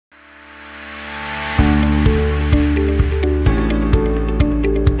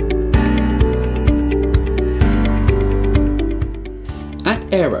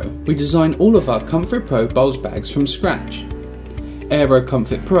we design all of our ComfitPro bowls bags from scratch. Aero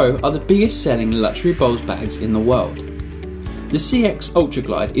ComfitPro are the biggest selling luxury bowls bags in the world. The CX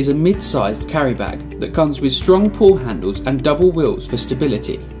Ultraglide is a mid-sized carry bag that comes with strong pull handles and double wheels for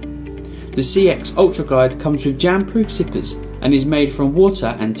stability. The CX Ultraglide comes with jam-proof zippers and is made from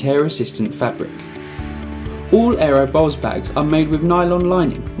water and tear-resistant fabric. All Aero bowls bags are made with nylon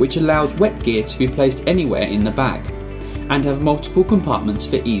lining, which allows wet gear to be placed anywhere in the bag, and have multiple compartments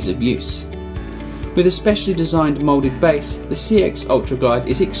for ease of use. With a specially designed moulded base, the CX Ultraglide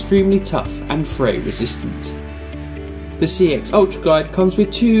is extremely tough and fray resistant. The CX Ultraglide comes with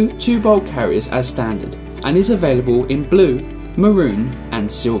two bowl carriers as standard and is available in blue, maroon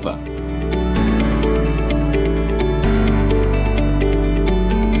and silver.